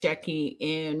checking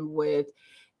in with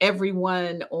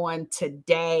everyone on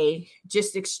today.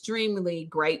 Just extremely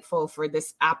grateful for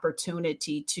this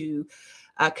opportunity to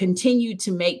continue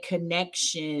to make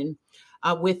connection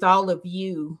with all of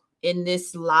you in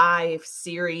this live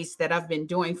series that I've been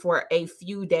doing for a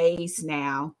few days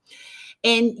now.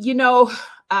 And,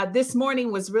 this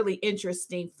morning was really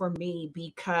interesting for me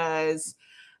because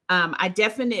I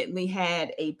definitely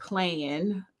had a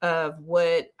plan of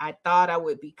what I thought I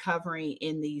would be covering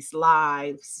in these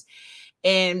lives.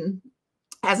 And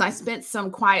as I spent some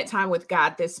quiet time with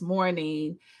God this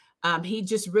morning, He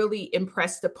just really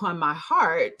impressed upon my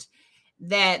heart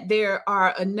that there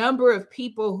are a number of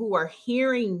people who are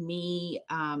hearing me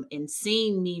and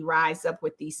seeing me rise up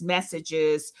with these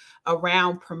messages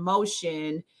around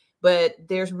promotion, but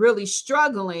they're really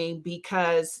struggling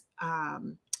because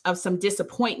of some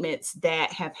disappointments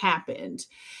that have happened.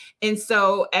 And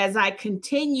so, as I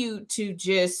continue to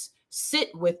just sit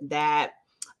with that,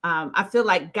 I feel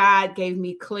like God gave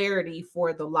me clarity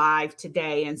for the live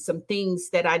today and some things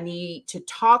that I need to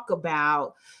talk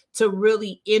about to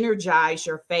really energize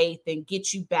your faith and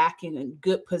get you back in a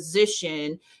good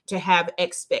position to have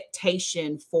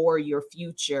expectation for your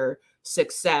future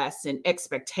success and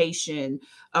expectation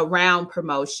around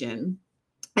promotion.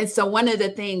 And so, one of the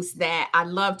things that I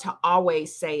love to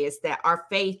always say is that our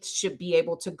faith should be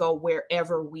able to go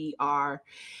wherever we are.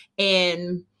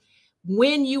 And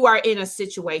when you are in a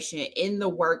situation in the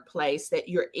workplace that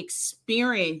you're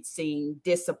experiencing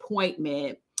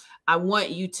disappointment, I want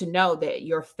you to know that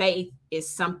your faith is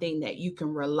something that you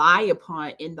can rely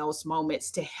upon in those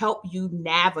moments to help you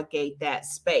navigate that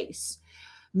space.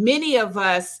 Many of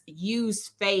us use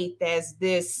faith as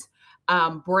this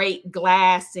break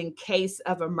glass in case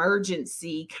of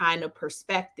emergency kind of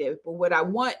perspective. But what I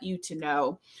want you to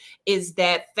know is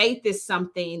that faith is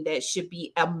something that should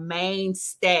be a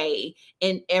mainstay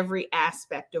in every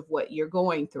aspect of what you're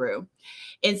going through.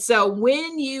 And so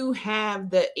when you have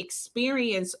the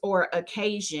experience or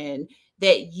occasion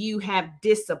that you have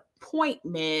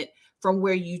disappointment from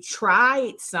where you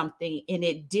tried something and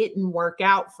it didn't work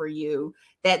out for you,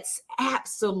 that's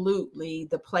absolutely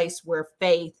the place where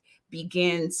faith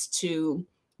begins to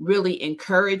really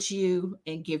encourage you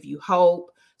and give you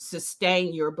hope,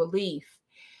 sustain your belief.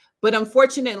 But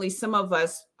unfortunately, some of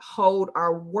us hold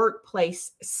our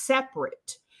workplace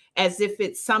separate as if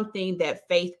it's something that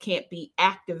faith can't be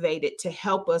activated to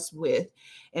help us with.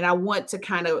 And I want to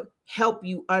kind of help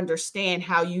you understand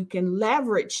how you can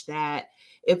leverage that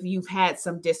if you've had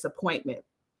some disappointment.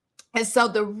 And so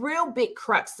the real big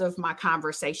crux of my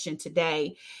conversation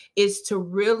today is to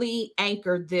really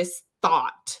anchor this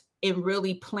thought and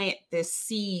really plant this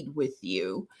seed with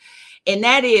you. And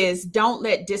that is, don't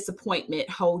let disappointment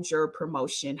hold your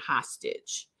promotion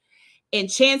hostage. And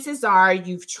chances are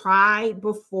you've tried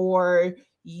before,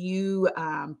 you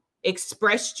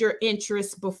expressed your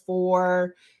interest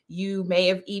before, you may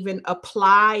have even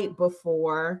applied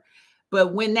before.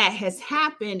 But when that has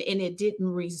happened and it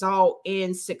didn't result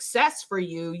in success for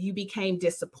you, you became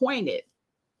disappointed.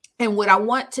 And what I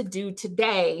want to do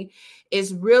today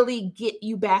is really get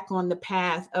you back on the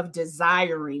path of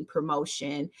desiring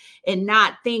promotion and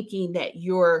not thinking that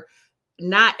you're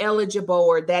not eligible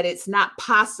or that it's not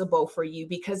possible for you,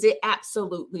 because it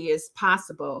absolutely is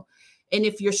possible. And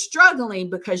if you're struggling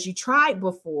because you tried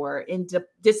before and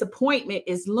disappointment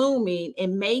is looming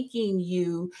and making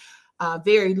you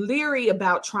very leery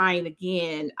about trying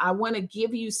again, I want to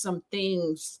give you some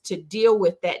things to deal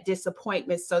with that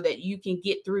disappointment so that you can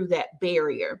get through that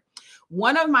barrier.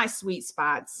 One of my sweet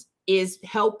spots is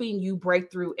helping you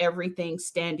break through everything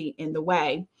standing in the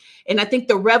way. And I think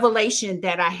the revelation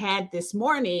that I had this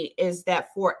morning is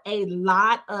that for a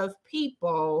lot of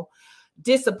people,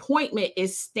 disappointment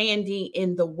is standing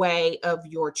in the way of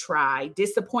your try.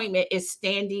 Disappointment is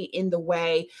standing in the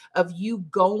way of you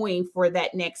going for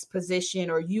that next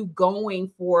position or you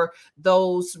going for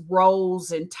those roles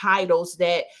and titles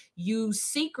that you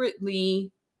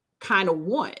secretly kind of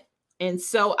want. And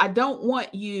so I don't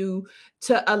want you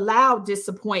to allow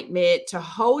disappointment to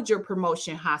hold your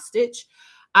promotion hostage.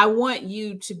 I want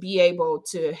you to be able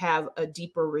to have a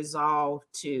deeper resolve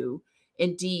to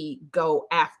indeed go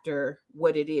after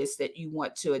what it is that you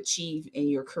want to achieve in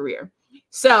your career.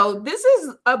 So this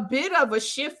is a bit of a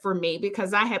shift for me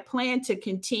because I had planned to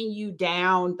continue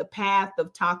down the path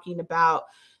of talking about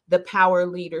the power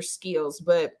leader skills,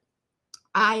 but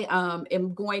I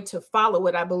am going to follow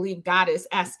what I believe God is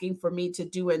asking for me to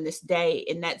do in this day,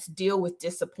 and that's deal with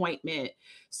disappointment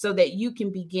so that you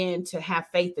can begin to have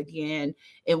faith again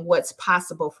in what's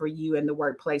possible for you in the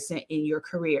workplace and in your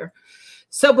career.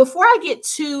 So, before I get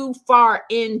too far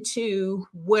into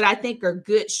what I think are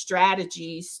good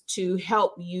strategies to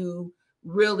help you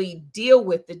really deal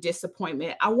with the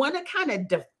disappointment, I want to kind of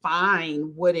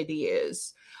define what it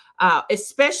is,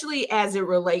 especially as it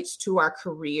relates to our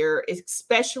career,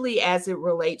 especially as it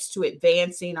relates to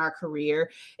advancing our career,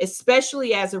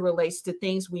 especially as it relates to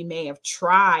things we may have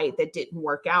tried that didn't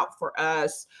work out for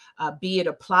us, be it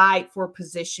applied for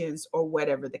positions or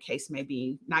whatever the case may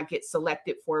be, not get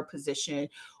selected for a position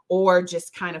or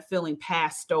just kind of feeling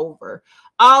passed over.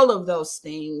 All of those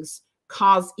things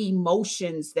cause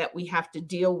emotions that we have to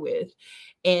deal with.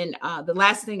 And the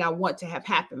last thing I want to have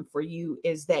happen for you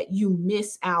is that you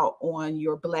miss out on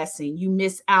your blessing. You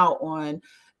miss out on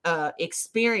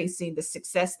experiencing the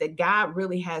success that God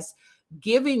really has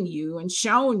given you and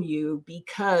shown you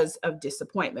because of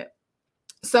disappointment.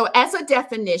 So, as a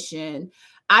definition,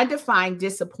 I define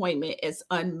disappointment as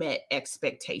unmet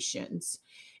expectations.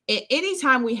 And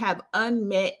anytime we have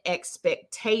unmet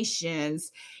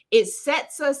expectations, it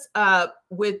sets us up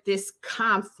with this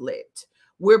conflict.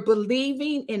 We're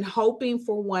believing and hoping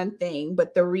for one thing,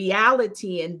 but the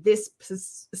reality in this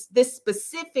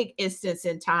specific instance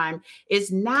in time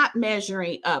is not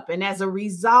measuring up. And as a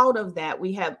result of that,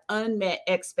 we have unmet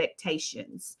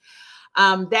expectations.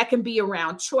 That can be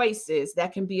around choices,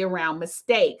 that can be around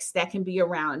mistakes, that can be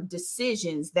around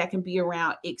decisions, that can be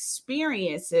around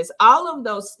experiences. All of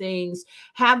those things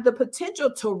have the potential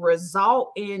to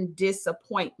result in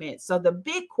disappointment. So the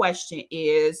big question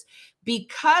is,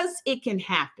 because it can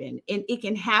happen, and it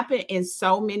can happen in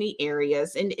so many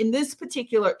areas. And in this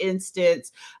particular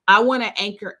instance, I want to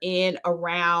anchor in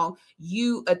around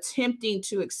you attempting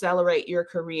to accelerate your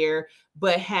career,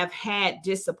 but have had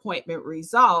disappointment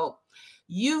result.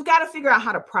 You've got to figure out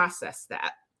how to process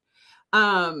that.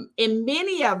 And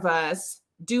many of us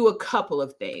do a couple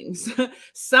of things.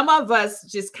 Some of us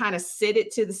just kind of sit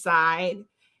it to the side,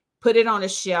 put it on a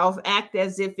shelf, act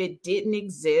as if it didn't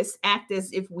exist, act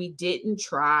as if we didn't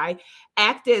try,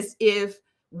 act as if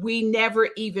we never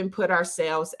even put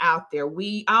ourselves out there.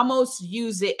 We almost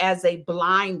use it as a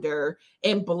blinder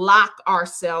and block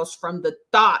ourselves from the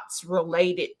thoughts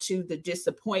related to the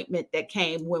disappointment that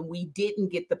came when we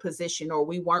didn't get the position or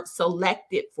we weren't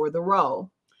selected for the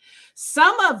role.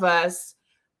 Some of us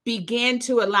begin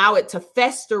to allow it to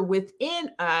fester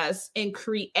within us and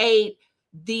create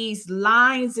these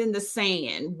lines in the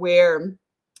sand where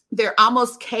they're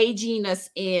almost caging us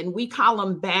in. We call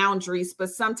them boundaries, but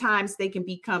sometimes they can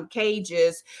become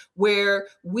cages where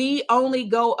we only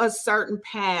go a certain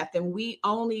path and we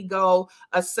only go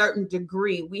a certain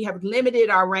degree. We have limited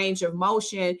our range of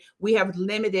motion. We have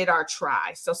limited our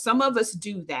try. So some of us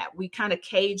do that. We kind of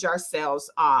cage ourselves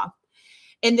off.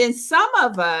 And then some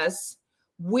of us,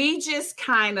 we just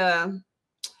kind of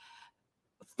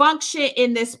function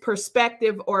in this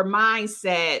perspective or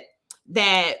mindset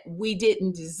that we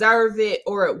didn't deserve it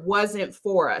or it wasn't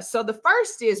for us. So the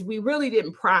first is we really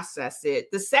didn't process it.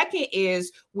 The second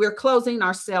is we're closing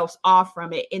ourselves off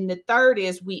from it. And the third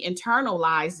is we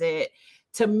internalize it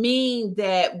to mean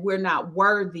that we're not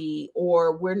worthy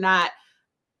or we're not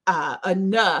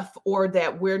enough or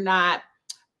that we're not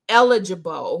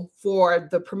eligible for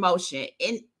the promotion.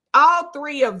 And all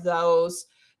three of those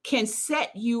can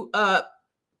set you up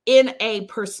in a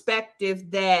perspective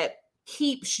that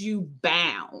keeps you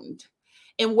bound.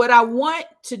 And what I want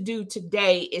to do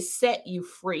today is set you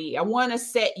free. I want to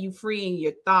set you free in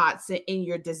your thoughts and in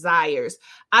your desires.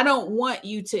 I don't want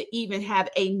you to even have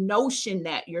a notion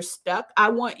that you're stuck. I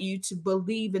want you to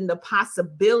believe in the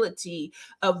possibility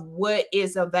of what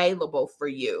is available for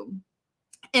you.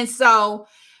 And so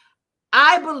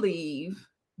I believe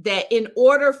that in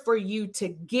order for you to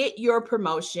get your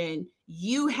promotion,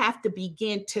 you have to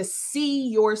begin to see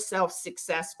yourself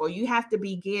successful. You have to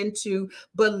begin to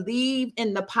believe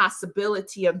in the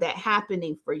possibility of that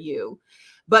happening for you.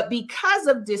 But because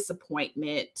of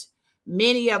disappointment,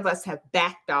 many of us have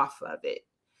backed off of it.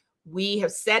 We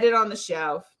have set it on the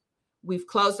shelf, we've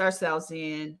closed ourselves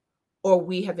in, or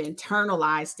we have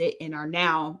internalized it and are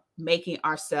now making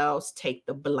ourselves take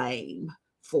the blame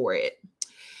for it.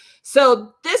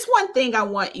 So this one thing I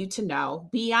want you to know,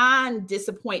 beyond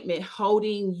disappointment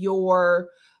holding your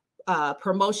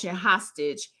promotion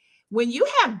hostage, when you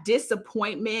have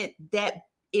disappointment that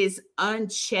is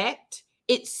unchecked,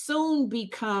 it soon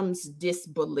becomes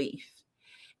disbelief.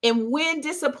 And when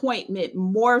disappointment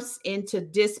morphs into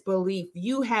disbelief,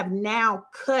 you have now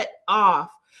cut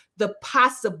off the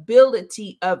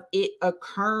possibility of it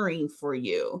occurring for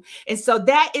you. And so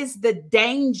that is the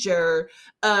danger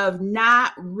of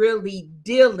not really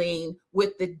dealing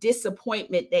with the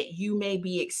disappointment that you may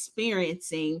be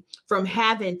experiencing from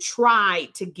having tried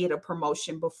to get a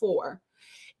promotion before.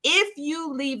 If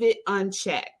you leave it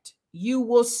unchecked, you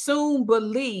will soon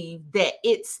believe that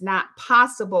it's not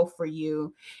possible for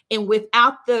you. And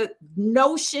without the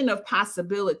notion of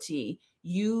possibility,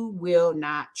 you will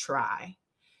not try.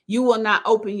 You will not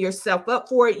open yourself up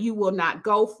for it. You will not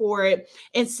go for it.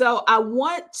 And so I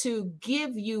want to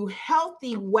give you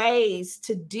healthy ways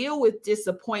to deal with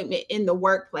disappointment in the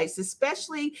workplace,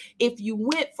 especially if you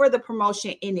went for the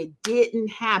promotion and it didn't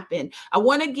happen. I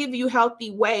want to give you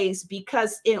healthy ways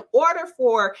because in order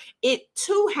for it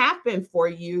to happen for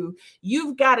you,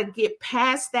 you've got to get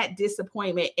past that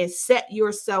disappointment and set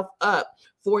yourself up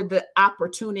for the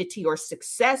opportunity or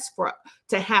success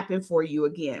to happen for you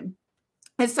again.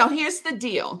 And so here's the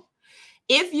deal.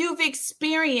 If you've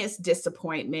experienced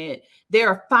disappointment, there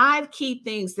are 5 key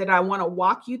things that I want to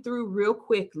walk you through real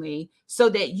quickly so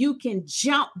that you can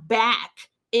jump back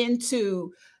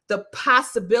into the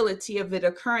possibility of it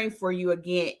occurring for you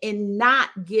again and not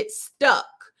get stuck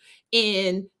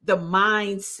in the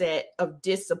mindset of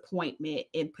disappointment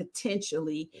and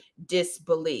potentially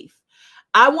disbelief.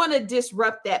 I want to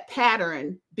disrupt that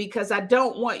pattern because I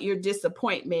don't want your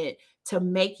disappointment to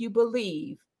make you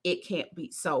believe it can't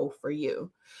be so for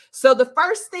you. So the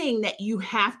first thing that you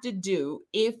have to do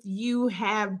if you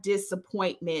have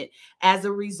disappointment as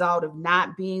a result of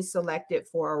not being selected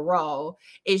for a role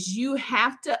is you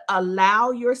have to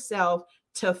allow yourself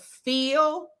to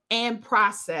feel and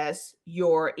process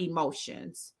your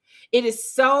emotions. It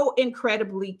is so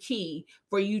incredibly key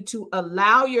for you to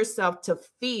allow yourself to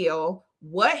feel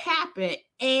what happened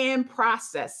and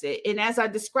process it. And as I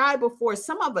described before,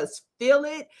 some of us feel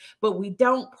it, but we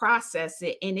don't process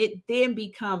it. And it then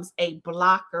becomes a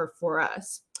blocker for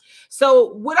us.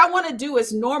 So what I want to do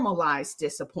is normalize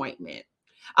disappointment.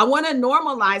 I want to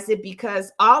normalize it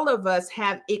because all of us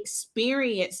have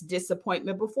experienced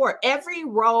disappointment before. Every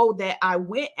role that I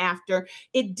went after,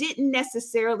 it didn't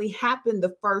necessarily happen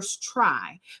the first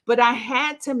try, but I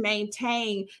had to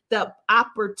maintain the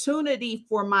opportunity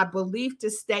for my belief to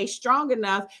stay strong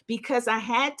enough because I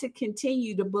had to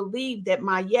continue to believe that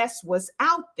my yes was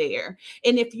out there.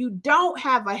 And if you don't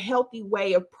have a healthy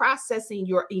way of processing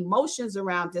your emotions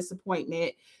around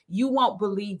disappointment, you won't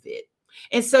believe it.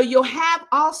 And so you'll have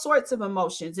all sorts of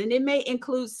emotions, and it may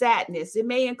include sadness. It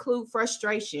may include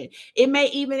frustration. It may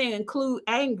even include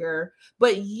anger,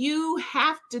 but you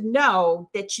have to know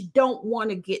that you don't want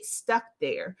to get stuck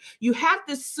there. You have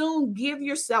to soon give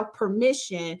yourself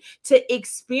permission to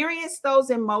experience those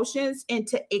emotions and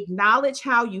to acknowledge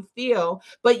how you feel,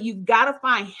 but you've got to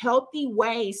find healthy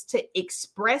ways to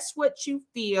express what you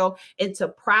feel and to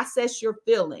process your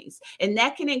feelings. And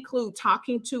that can include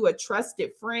talking to a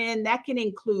trusted friend. That can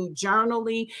include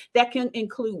journaling. That can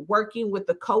include working with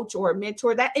a coach or a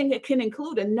mentor. That it can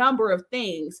include a number of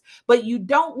things, but you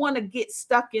don't want to get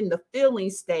stuck in the feeling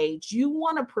stage. You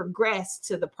want to progress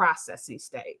to the processing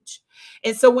stage.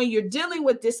 And so when you're dealing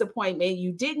with disappointment,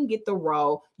 you didn't get the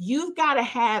role, you've got to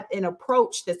have an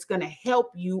approach that's going to help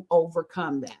you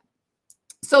overcome that.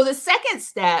 So the second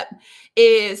step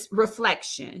is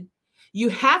reflection. You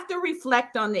have to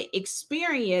reflect on the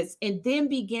experience and then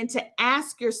begin to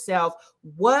ask yourself,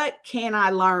 what can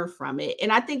I learn from it?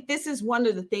 And I think this is one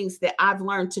of the things that I've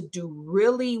learned to do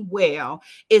really well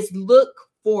is look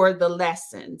for the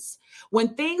lessons.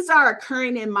 When things are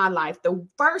occurring in my life, the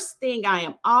first thing I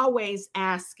am always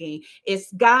asking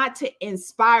is God to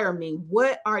inspire me.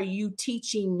 What are you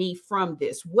teaching me from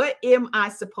this? What am I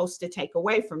supposed to take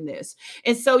away from this?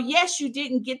 And so, yes, you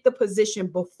didn't get the position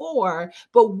before,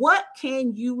 but what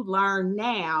can you learn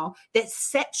now that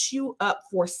sets you up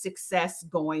for success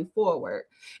going forward?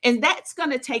 And that's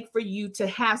going to take for you to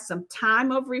have some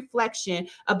time of reflection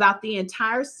about the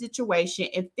entire situation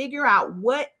and figure out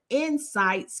what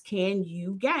insights can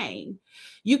you gain.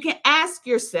 You can ask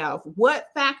yourself what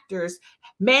factors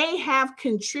may have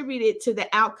contributed to the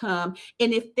outcome,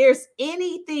 and if there's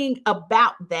anything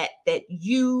about that that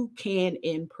you can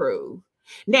improve.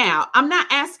 Now, I'm not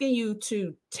asking you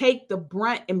to take the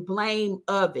brunt and blame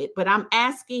of it, but I'm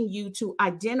asking you to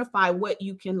identify what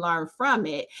you can learn from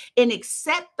it and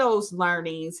accept those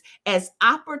learnings as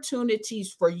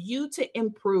opportunities for you to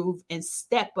improve and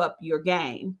step up your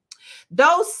game.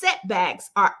 Those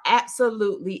setbacks are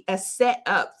absolutely a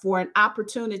setup for an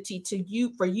opportunity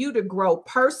for you to grow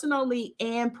personally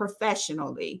and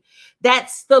professionally.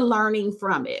 That's the learning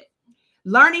from it.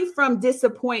 Learning from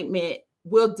disappointment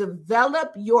will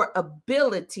develop your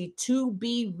ability to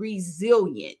be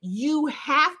resilient. You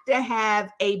have to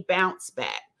have a bounce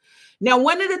back. Now,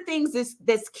 one of the things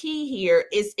that's key here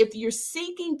is if you're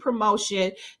seeking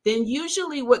promotion, then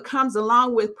usually what comes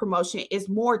along with promotion is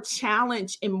more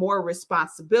challenge and more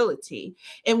responsibility.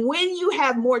 And when you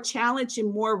have more challenge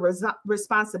and more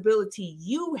responsibility,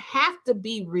 you have to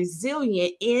be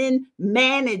resilient in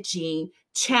managing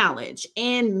challenge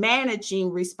and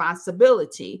managing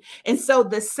responsibility. And so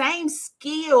the same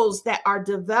skills that are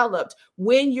developed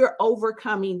when you're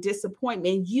overcoming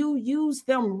disappointment, you use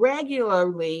them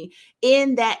regularly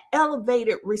in that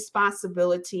elevated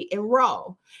responsibility and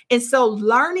role. And so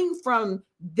learning from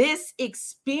this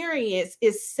experience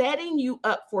is setting you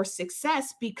up for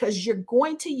success because you're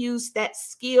going to use that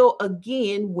skill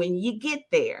again when you get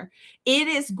there. It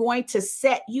is going to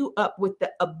set you up with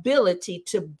the ability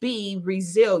to be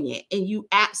resilient. And you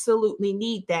absolutely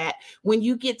need that when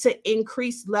you get to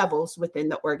increase levels within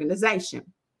the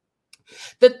organization.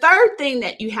 The third thing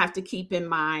that you have to keep in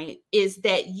mind is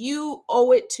that you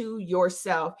owe it to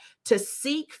yourself to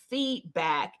seek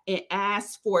feedback and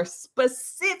ask for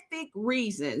specific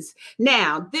reasons.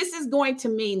 Now, this is going to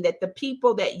mean that the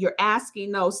people that you're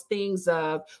asking those things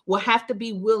of will have to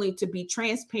be willing to be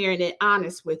transparent and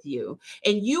honest with you.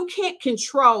 And you can't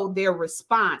control their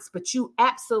response, but you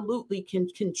absolutely can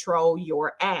control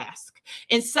your ask.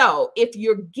 And so if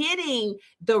you're getting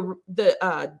the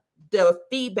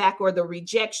feedback or the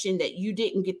rejection that you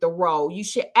didn't get the role, you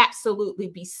should absolutely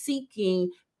be seeking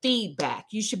feedback.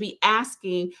 You should be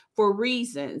asking for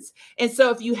reasons. And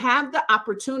so if you have the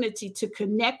opportunity to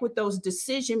connect with those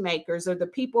decision makers or the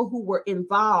people who were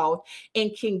involved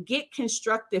and can get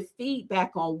constructive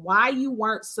feedback on why you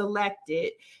weren't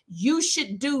selected, you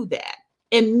should do that.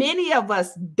 And many of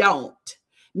us don't.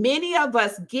 Many of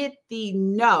us get the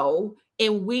no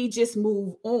and we just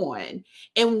move on.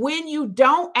 And when you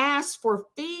don't ask for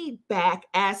feedback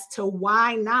as to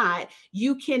why not,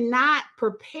 you cannot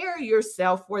prepare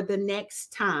yourself for the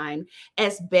next time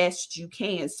as best you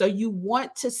can. So you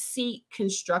want to seek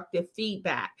constructive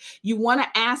feedback. You want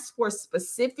to ask for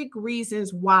specific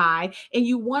reasons why, and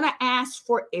you want to ask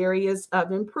for areas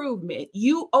of improvement.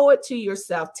 You owe it to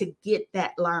yourself to get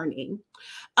that learning.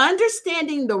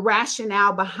 Understanding the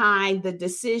rationale behind the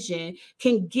decision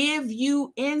can give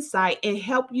you insight and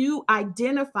help you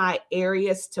identify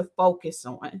areas to focus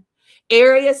on.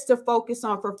 Areas to focus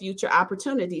on for future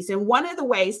opportunities. And one of the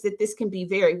ways that this can be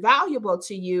very valuable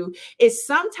to you is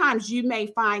sometimes you may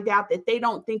find out that they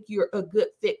don't think you're a good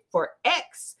fit for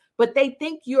X, but they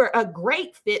think you're a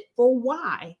great fit for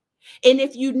Y. And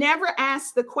if you never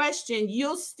ask the question,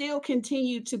 you'll still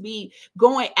continue to be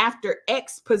going after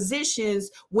X positions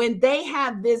when they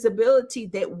have visibility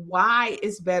that Y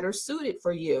is better suited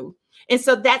for you. And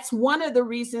so that's one of the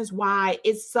reasons why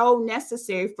it's so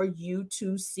necessary for you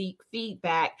to seek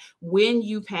feedback when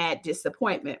you've had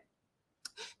disappointment.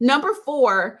 Number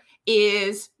 4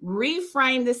 is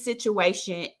reframe the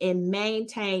situation and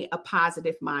maintain a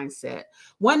positive mindset.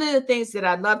 One of the things that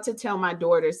I love to tell my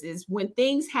daughters is when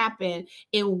things happen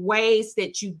in ways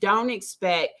that you don't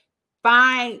expect,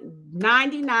 find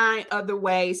 99 other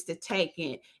ways to take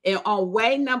it. And on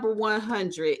way number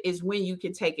 100 is when you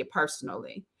can take it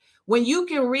personally. When you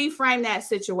can reframe that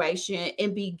situation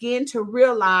and begin to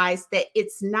realize that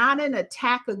it's not an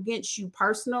attack against you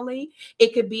personally,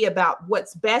 it could be about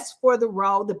what's best for the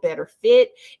role, the better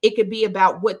fit. It could be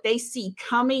about what they see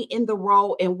coming in the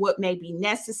role and what may be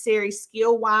necessary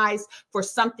skill-wise for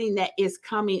something that is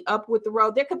coming up with the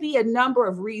role. There could be a number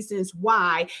of reasons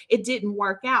why it didn't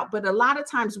work out, but a lot of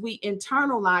times we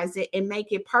internalize it and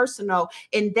make it personal,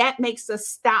 and that makes us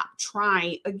stop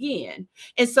trying again.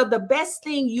 And so the best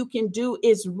thing you can do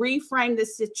is reframe the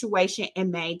situation and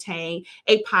maintain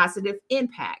a positive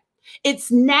impact.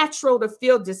 It's natural to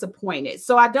feel disappointed.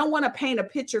 So I don't want to paint a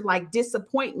picture like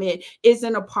disappointment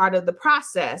isn't a part of the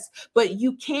process, but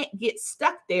you can't get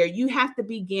stuck there. You have to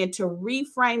begin to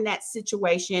reframe that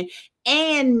situation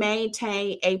and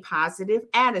maintain a positive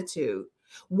attitude.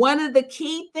 One of the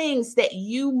key things that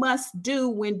you must do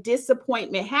when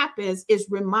disappointment happens is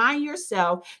remind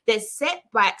yourself that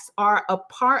setbacks are a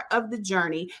part of the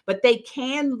journey, but they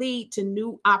can lead to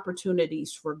new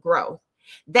opportunities for growth.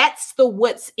 That's the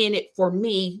what's in it for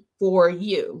me for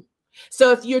you.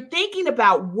 So if you're thinking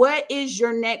about what is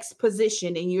your next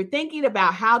position and you're thinking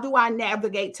about how do I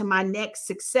navigate to my next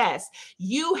success,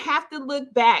 you have to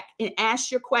look back and ask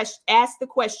the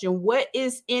question, what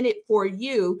is in it for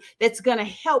you that's going to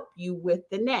help you with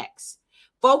the next?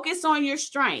 Focus on your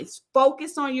strengths,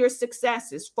 focus on your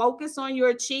successes, focus on your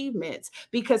achievements,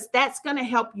 because that's going to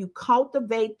help you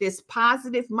cultivate this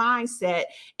positive mindset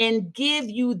and give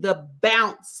you the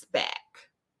bounce back.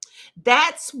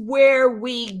 That's where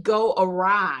we go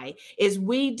awry, is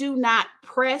we do not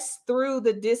press through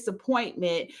the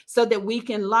disappointment so that we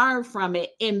can learn from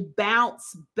it and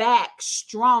bounce back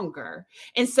stronger.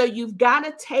 And so you've got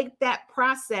to take that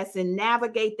process and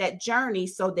navigate that journey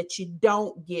so that you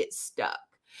don't get stuck.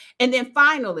 And then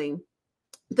finally,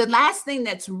 the last thing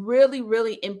that's really,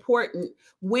 really important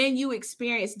when you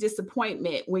experience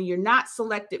disappointment, when you're not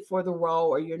selected for the role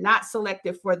or you're not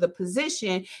selected for the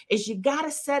position, is you got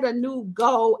to set a new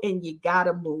goal and you got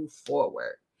to move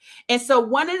forward. And so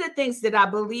one of the things that I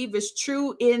believe is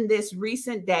true in this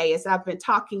recent day, as I've been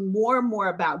talking more and more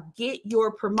about get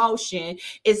your promotion,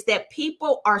 is that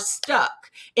people are stuck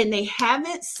and they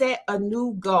haven't set a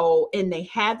new goal and they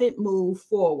haven't moved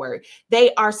forward.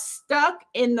 They are stuck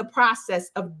in the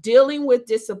process of dealing with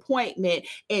disappointment,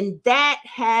 and that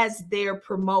has their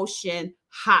promotion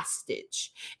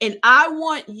hostage. And I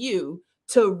want you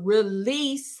to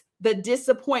release the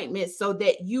disappointment so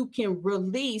that you can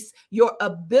release your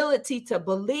ability to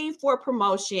believe for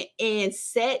promotion and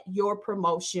set your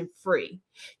promotion free.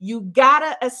 You got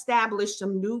to establish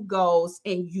some new goals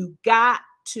and you got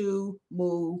to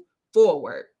move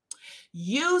forward.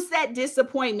 Use that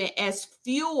disappointment as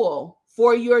fuel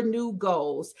for your new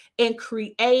goals and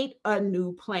create a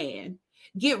new plan.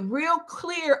 Get real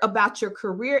clear about your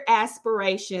career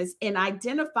aspirations and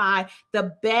identify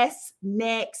the best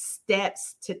next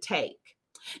steps to take.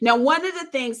 Now, one of the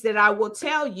things that I will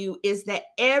tell you is that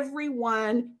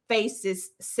everyone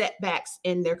faces setbacks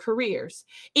in their careers.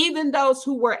 Even those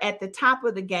who were at the top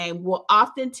of the game will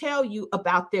often tell you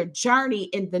about their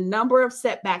journey and the number of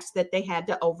setbacks that they had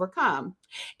to overcome.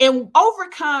 And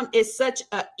overcome is such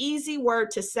an easy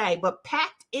word to say, but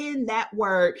packed in that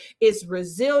word is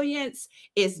resilience,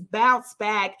 is bounce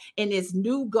back, and is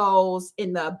new goals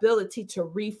and the ability to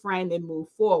reframe and move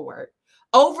forward.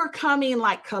 Overcoming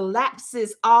like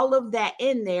collapses all of that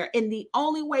in there. And the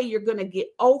only way you're going to get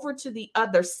over to the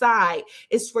other side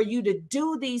is for you to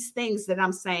do these things that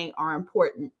I'm saying are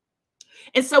important.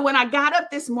 And so when I got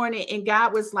up this morning and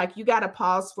God was like, you got to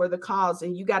pause for the cause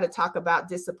and you got to talk about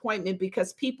disappointment,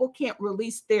 because people can't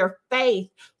release their faith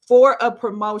for a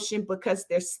promotion because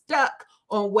they're stuck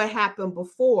on what happened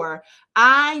before.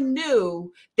 I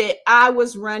knew that I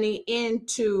was running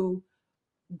into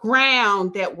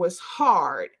ground that was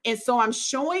hard. And so I'm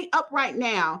showing up right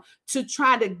now to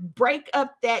try to break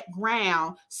up that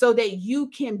ground so that you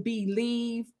can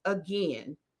believe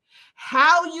again.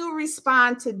 How you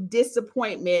respond to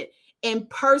disappointment and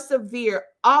persevere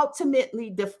ultimately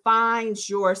defines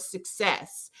your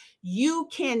success. You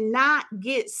cannot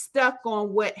get stuck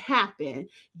on what happened.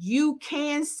 You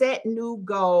can set new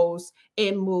goals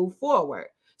and move forward.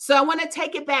 So I want to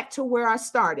take it back to where I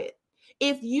started.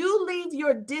 If you leave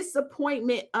your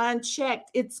disappointment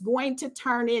unchecked, it's going to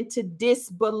turn into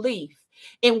disbelief.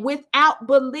 And without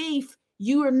belief,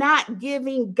 you are not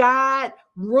giving God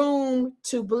room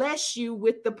to bless you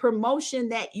with the promotion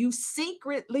that you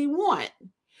secretly want.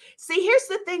 See, here's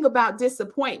the thing about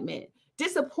disappointment.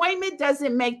 Disappointment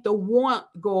doesn't make the want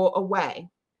go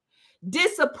away.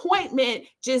 Disappointment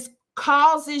just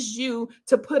causes you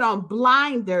to put on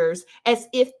blinders as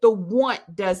if the want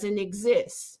doesn't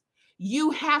exist.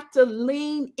 You have to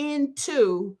lean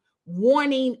into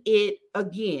wanting it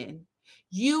again.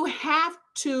 You have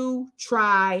to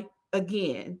try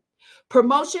again.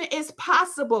 Promotion is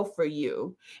possible for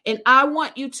you. And I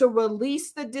want you to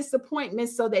release the disappointment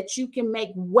so that you can make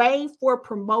way for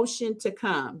promotion to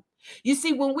come. You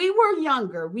see, when we were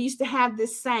younger, we used to have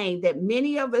this saying that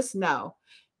many of us know: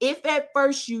 if at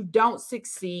first you don't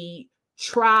succeed,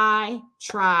 try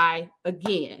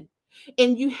again.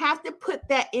 And you have to put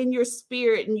that in your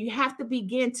spirit, and you have to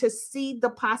begin to see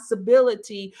the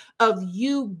possibility of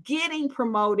you getting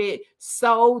promoted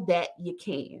so that you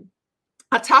can.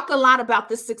 I talk a lot about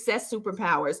the success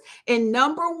superpowers, and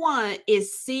number one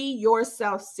is see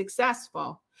yourself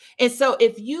successful. And so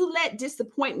if you let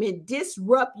disappointment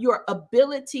disrupt your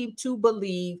ability to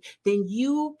believe, then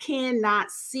you cannot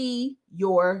see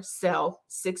yourself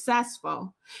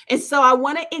successful. And so I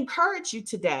want to encourage you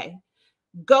today: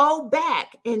 go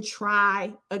back and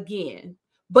try again.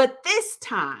 But this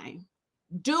time,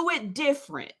 do it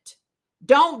different.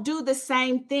 Don't do the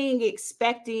same thing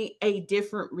expecting a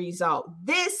different result.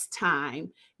 This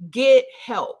time, get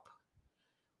help.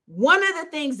 One of the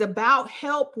things about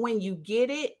help when you get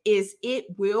it is it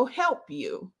will help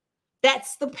you.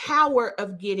 That's the power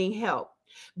of getting help.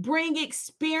 Bring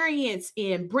experience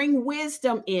in, bring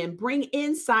wisdom in, bring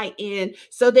insight in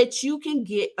so that you can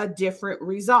get a different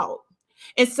result.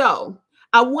 And so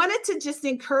I wanted to just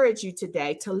encourage you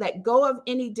today to let go of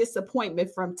any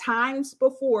disappointment from times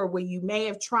before where you may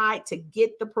have tried to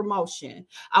get the promotion.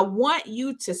 I want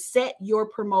you to set your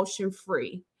promotion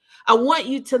free. I want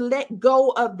you to let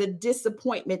go of the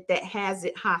disappointment that has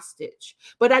it hostage.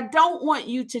 But I don't want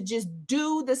you to just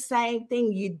do the same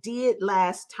thing you did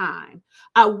last time.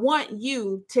 I want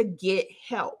you to get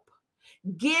help.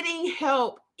 Getting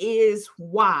help is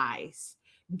wise.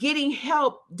 Getting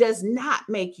help does not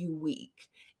make you weak.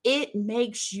 It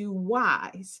makes you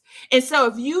wise. And so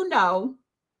if you know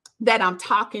that I'm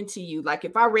talking to you, like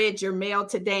if I read your mail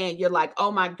today and you're like,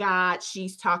 oh my God,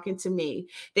 she's talking to me,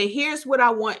 then here's what I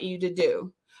want you to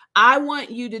do. I want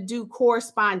you to do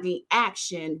corresponding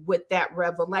action with that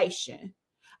revelation.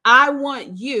 I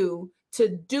want you to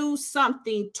do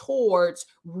something towards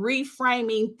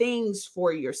reframing things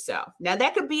for yourself. Now,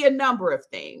 that could be a number of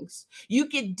things. You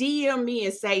could DM me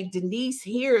and say, Denise,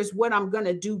 here's what I'm going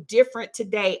to do different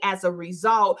today as a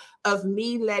result of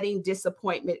me letting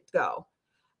disappointment go.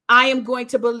 I am going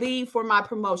to believe for my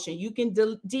promotion. You can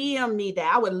DM me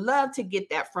that. I would love to get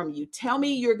that from you. Tell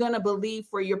me you're going to believe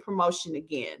for your promotion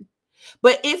again.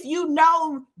 But if you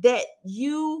know that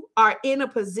you are in a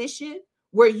position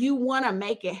where you want to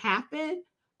make it happen,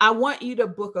 I want you to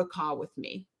book a call with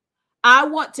me. I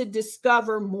want to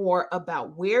discover more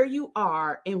about where you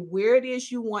are and where it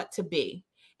is you want to be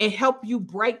and help you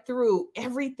break through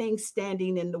everything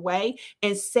standing in the way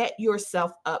and set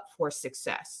yourself up for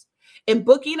success. And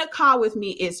booking a call with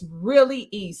me is really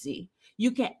easy.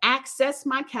 You can access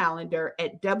my calendar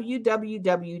at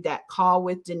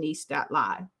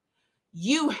www.callwithdenise.live.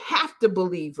 You have to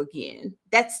believe again.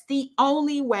 That's the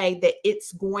only way that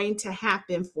it's going to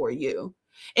happen for you.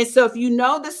 And so if you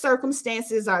know the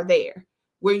circumstances are there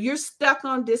where you're stuck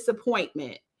on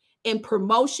disappointment and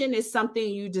promotion is something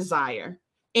you desire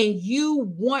and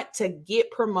you want to get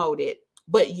promoted,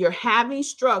 but you're having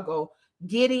struggle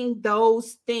getting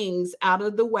those things out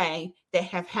of the way that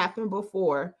have happened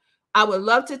before, I would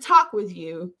love to talk with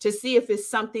you to see if it's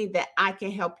something that I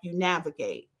can help you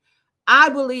navigate. I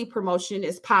believe promotion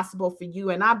is possible for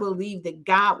you, and I believe that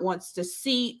God wants to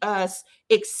see us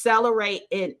accelerate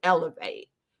and elevate.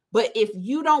 But if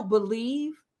you don't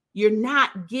believe, you're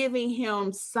not giving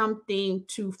him something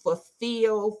to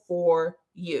fulfill for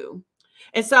you.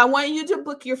 And so I want you to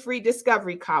book your free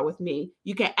discovery call with me.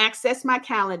 You can access my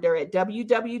calendar at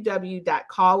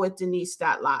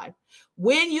www.callwithdenise.live.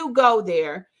 When you go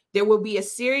there will be a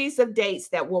series of dates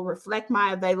that will reflect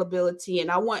my availability,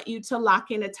 and I want you to lock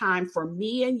in a time for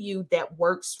me and you that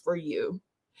works for you.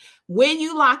 When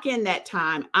you lock in that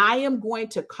time, I am going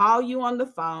to call you on the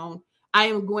phone. I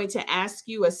am going to ask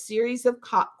you a series of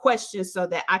questions so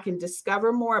that I can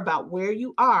discover more about where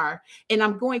you are, and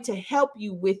I'm going to help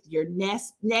you with your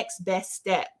next best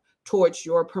step towards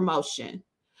your promotion.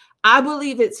 I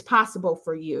believe it's possible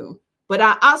for you, but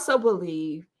I also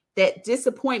believe that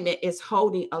disappointment is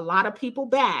holding a lot of people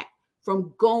back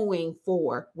from going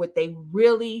for what they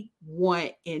really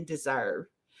want and deserve.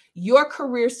 Your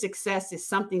career success is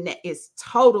something that is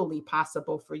totally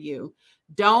possible for you.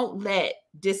 Don't let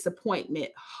disappointment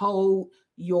hold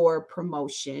your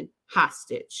promotion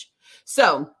hostage.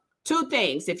 So, two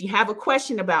things. If you have a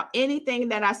question about anything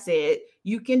that I said,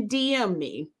 you can DM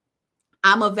me.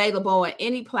 I'm available on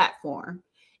any platform.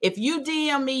 If you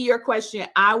DM me your question,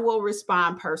 I will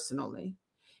respond personally.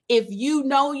 If you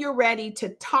know you're ready to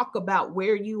talk about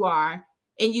where you are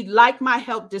and you'd like my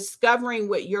help discovering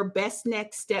what your best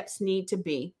next steps need to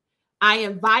be, I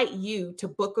invite you to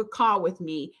book a call with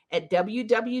me at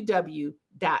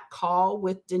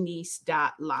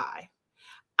www.callwithdenise.live.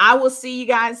 I will see you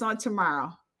guys on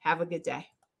tomorrow. Have a good day.